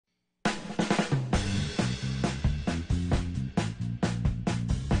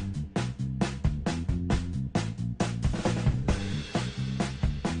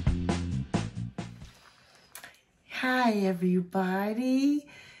Hi, everybody.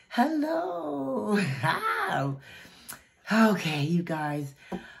 Hello. How? Okay, you guys,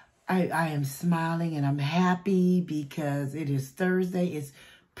 I am smiling and I'm happy because it is Thursday. It's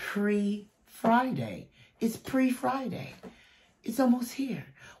pre-Friday. It's pre-Friday. It's almost here.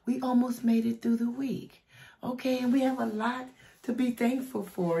 We almost made it through the week. Okay, and we have a lot to be thankful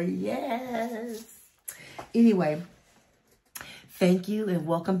for. Yes. Anyway, thank you and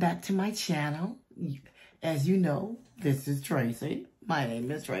welcome back to my channel. As you know, this is Tracy. My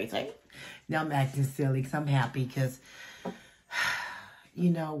name is Tracy. Now I'm acting silly because I'm happy because, you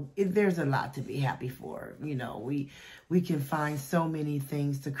know, there's a lot to be happy for. You know, we can find so many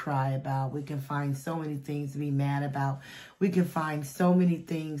things to cry about. We can find so many things to be mad about. We can find so many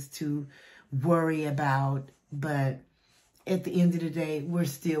things to worry about. But at the end of the day, we're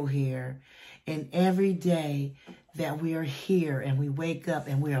still here. And every day that we are here and we wake up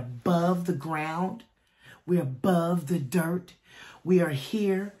and we're above the ground, we're above the dirt, we are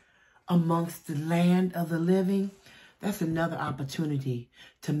here amongst the land of the living, that's another opportunity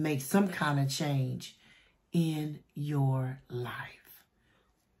to make some kind of change in your life.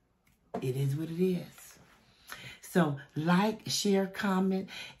 It is what it is. So like, share, comment,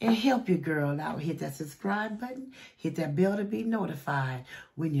 and help your girl out. Hit that subscribe button. Hit that bell to be notified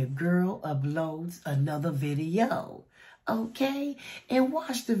when your girl uploads another video. Okay? And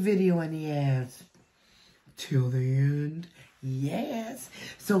watch the video in the ads till the end. Yes.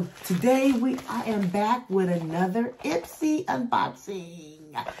 So today I am back with another IPSY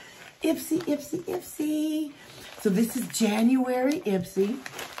unboxing. IPSY. So this is January IPSY.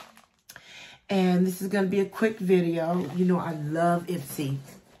 And this is going to be a quick video. You know, I love IPSY.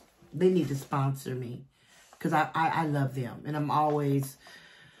 They need to sponsor me because I love them. And I'm always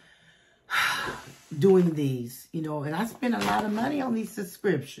doing these, you know, and I spend a lot of money on these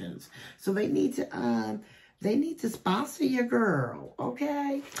subscriptions. So they need to sponsor your girl,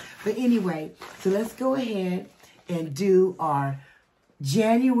 okay? But anyway, so let's go ahead and do our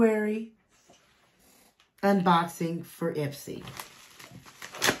January unboxing for IPSY.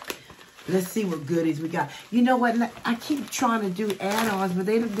 Let's see what goodies we got. You know what? I keep trying to do add-ons, but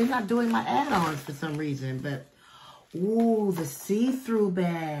they're not doing my add-ons for some reason. But, ooh, the see-through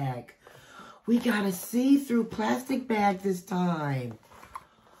bag. We got a see-through plastic bag this time.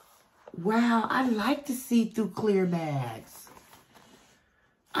 Wow, I like the see-through clear bags.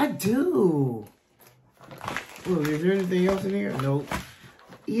 I do. Oh, is there anything else in here? Nope.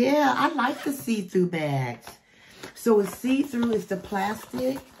 Yeah, I like the see-through bags. So it's see-through, it's the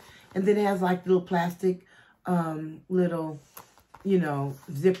plastic. And then it has like little plastic, little, you know,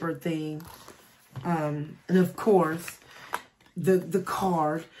 zipper thing. And of course, the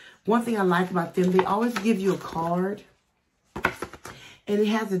card. One thing I like about them, they always give you a card. And it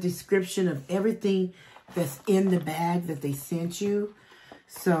has a description of everything that's in the bag that they sent you.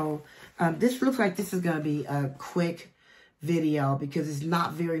 So this looks like this is going to be a quick video because it's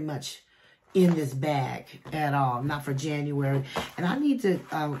not very much in this bag at all, not for January. And I need to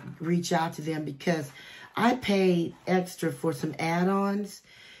reach out to them because I paid extra for some add-ons,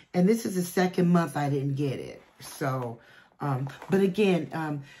 and this is the second month I didn't get it. So, but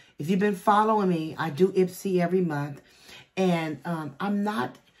again, if you've been following me, I do IPSY every month, and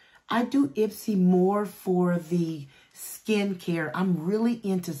I do IPSY more for the skincare. I'm really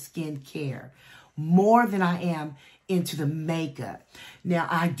into skincare more than I am into the makeup. Now,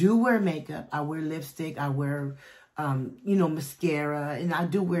 I do wear makeup. I wear lipstick. I wear, you know, mascara. And I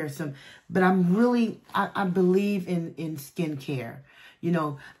do wear some. But I'm really, I believe in skincare. You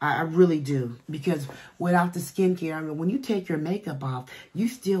know, I really do. Because without the skincare, I mean, when you take your makeup off, you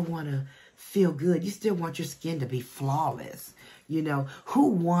still want to feel good. You still want your skin to be flawless. You know, who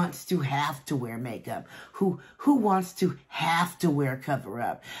wants to have to wear makeup? Who wants to have to wear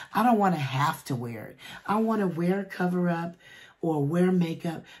cover-up? I don't want to have to wear it. I want to wear cover-up or wear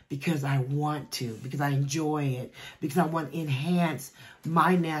makeup because I want to, because I enjoy it, because I want to enhance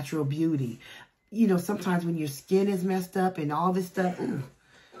my natural beauty. You know, sometimes when your skin is messed up and all this stuff, ooh,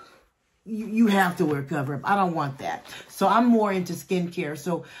 you have to wear cover-up. I don't want that. So I'm more into skincare.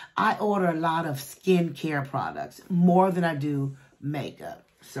 So I order a lot of skincare products more than I do makeup.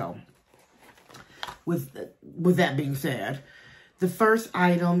 So with that being said, the first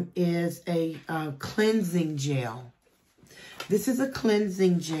item is a cleansing gel. This is a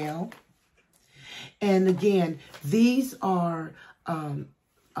cleansing gel. And again, these are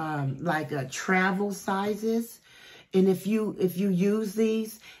like travel sizes. And if you use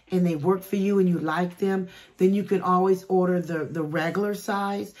these and they work for you and you like them, then you can always order the regular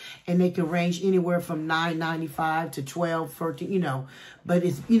size, and they can range anywhere from $9.95 to $12, $13, you know, but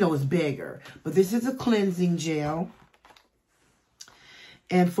it's, you know, it's bigger. But this is a cleansing gel.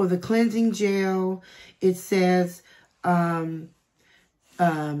 And for the cleansing gel, it says, so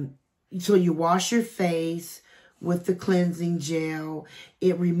you wash your face with the cleansing gel.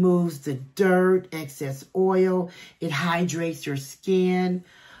 It removes the dirt, excess oil. It hydrates your skin.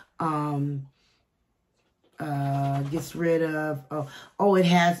 Gets rid of, it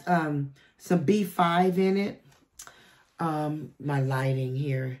has some B5 in it. My lighting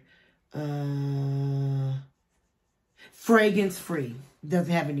here. Fragrance free.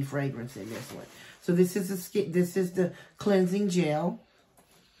 Doesn't have any fragrance in this one. So this is the cleansing gel.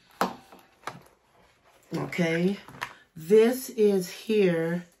 Okay. This is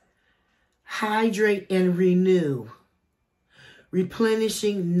here, hydrate and renew.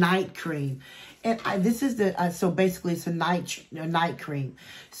 Replenishing night cream. And this is the, so basically it's a night cream.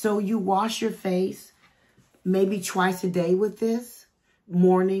 So you wash your face maybe twice a day with this,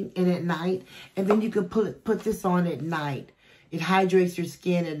 morning and at night. And then you can put this on at night. It hydrates your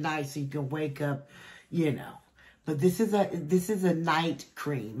skin at night so you can wake up, you know. But this is a night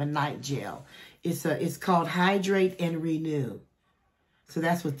cream, a night gel. It's called Hydrate and Renew. So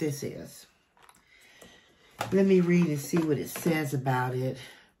that's what this is. Let me read and see what it says about it.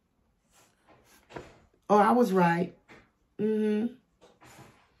 Oh, I was right.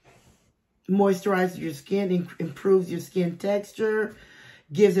 Moisturizes your skin, improves your skin texture,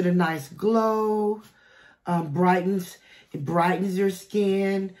 gives it a nice glow, brightens your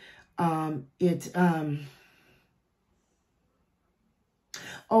skin. It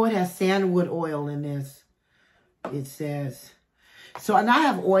has sandalwood oil in this. It says. So, and I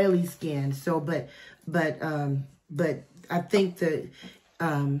have oily skin, so but I think that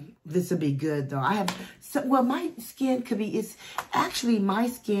this will be good though. My skin could be, my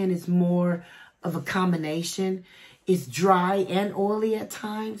skin is more of a combination. It's dry and oily at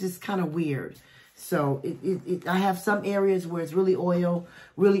times. It's kind of weird. So I have some areas where it's really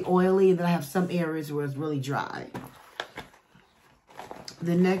oily, and then I have some areas where it's really dry.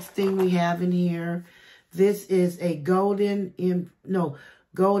 The next thing we have in here, this is a golden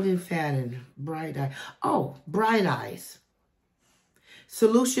fatten, bright eye. Oh, bright eyes.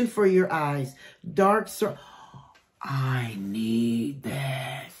 Solution for your eyes. Dark circle. I need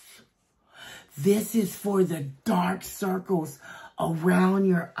this. This is for the dark circles around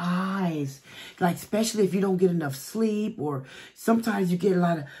your eyes. Like, especially if you don't get enough sleep, or sometimes you get a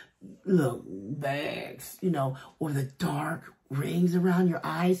lot of little bags, you know, or the dark rings around your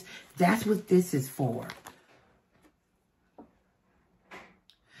eyes. That's what this is for.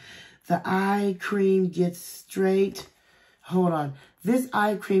 The eye cream gets straight. Hold on. This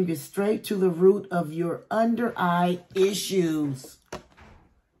eye cream gets straight to the root of your under eye issues.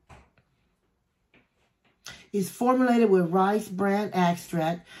 It's formulated with rice bran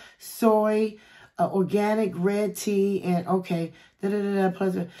extract, soy, organic red tea, and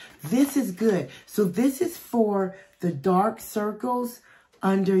plus. This is good. So this is for the dark circles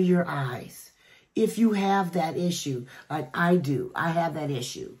under your eyes. If you have that issue, like I do, I have that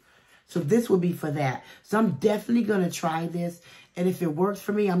issue. So this will be for that. So I'm definitely going to try this. And if it works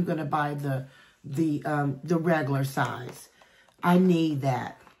for me, I'm going to buy the regular size. I need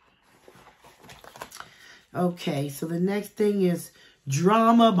that. Okay, so the next thing is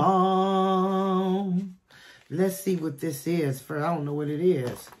Drama Bomb. Let's see what this is. I don't know what it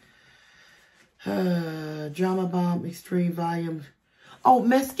is. Drama Bomb Extreme Volume. Oh,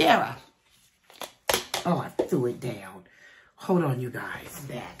 mascara. Oh, I threw it down. Hold on, you guys.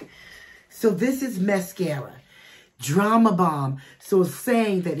 Back. So this is mascara. Drama Bomb. So it's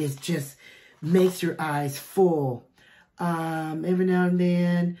saying that it just makes your eyes full. Every now and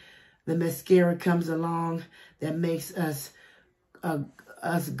then, the mascara comes along that makes us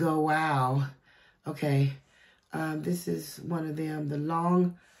go wow. Okay. This is one of them. The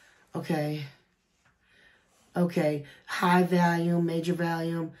long, okay. Okay. High volume, major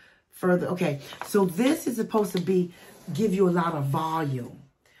volume, further. Okay. So this is supposed to give you a lot of volume.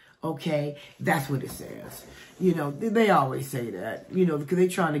 Okay. That's what it says. You know, they always say that, you know, because they're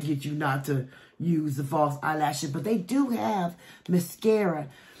trying to get you not to use the false eyelashes. But they do have mascara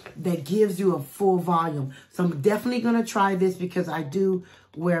that gives you a full volume. So I'm definitely going to try this because I do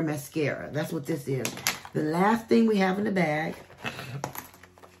wear mascara. That's what this is. The last thing we have in the bag,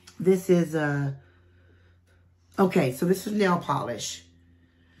 this is, okay, so this is nail polish.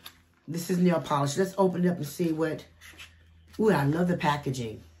 This is nail polish. Let's open it up and see what, ooh, I love the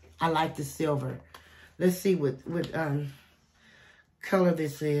packaging. I like the silver. Let's see what color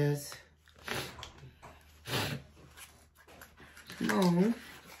this is. Come on.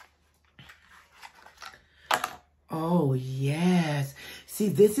 Oh, yes. See,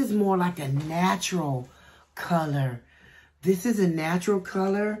 this is more like a natural color. This is a natural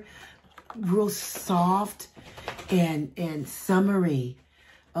color, real soft and summery.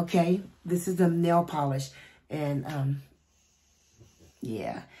 Okay, this is the nail polish. And,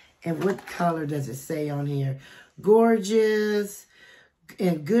 yeah. And what color does it say on here? Gorgeous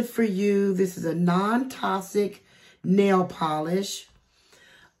and good for you. This is a non-toxic nail polish.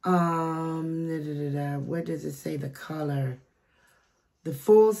 Where does it say the color? The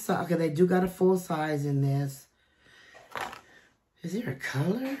full size. Okay, they do got a full size in this. Is there a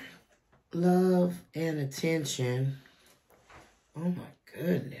color? Love and attention. Oh my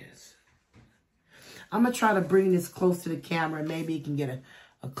goodness. I'm going to try to bring this close to the camera. Maybe you can get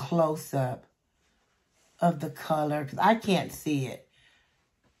a close-up of the color, because I can't see it.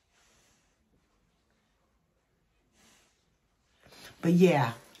 But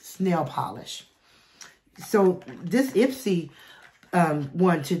yeah, it's nail polish. So this IPSY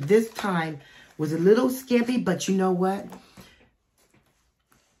one to this time was a little skimpy, but you know what?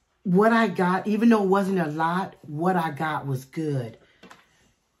 What I got, even though it wasn't a lot, what I got was good.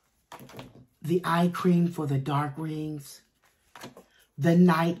 The eye cream for the dark rings, the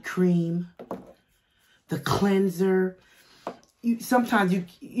night cream, the cleanser. Sometimes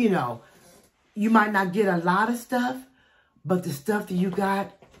you know, you might not get a lot of stuff, but the stuff that you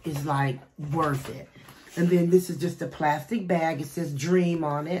got is like worth it. And then this is just a plastic bag. It says Dream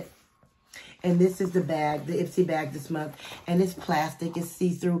on it. And this is the bag, the IPSY bag this month. And it's plastic, it's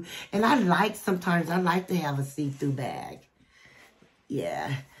see-through. And sometimes I like to have a see-through bag.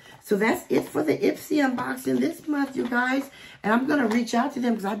 Yeah. So that's it for the IPSY unboxing this month, you guys. And I'm going to reach out to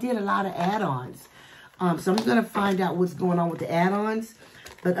them because I did a lot of add-ons. So I'm going to find out what's going on with the add-ons.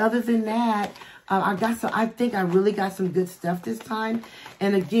 But other than that, I think I really got some good stuff this time.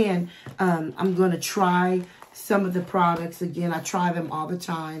 And again, I'm going to try some of the products. Again, I try them all the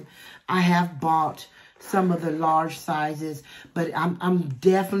time. I have bought some of the large sizes, but I'm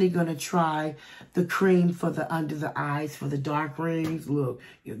definitely going to try the cream for the under the eyes for the dark rings. Look,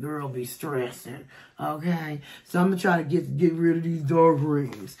 your girl be stressing, okay? So I'm going to try to get rid of these dark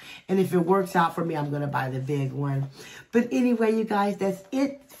rings. And if it works out for me, I'm going to buy the big one. But anyway, you guys, that's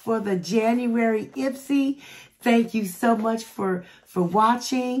it for the January IPSY. Thank you so much for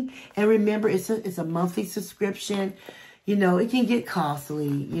watching. And remember, it's a monthly subscription. You know, it can get costly,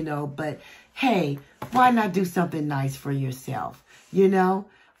 you know, but hey, why not do something nice for yourself? You know,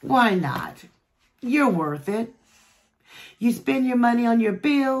 why not? You're worth it. You spend your money on your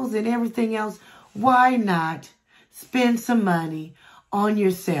bills and everything else. Why not spend some money on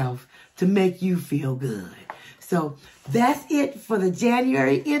yourself to make you feel good? So that's it for the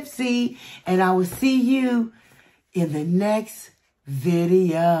January IPSY, and I will see you in the next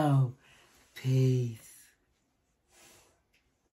video. Peace.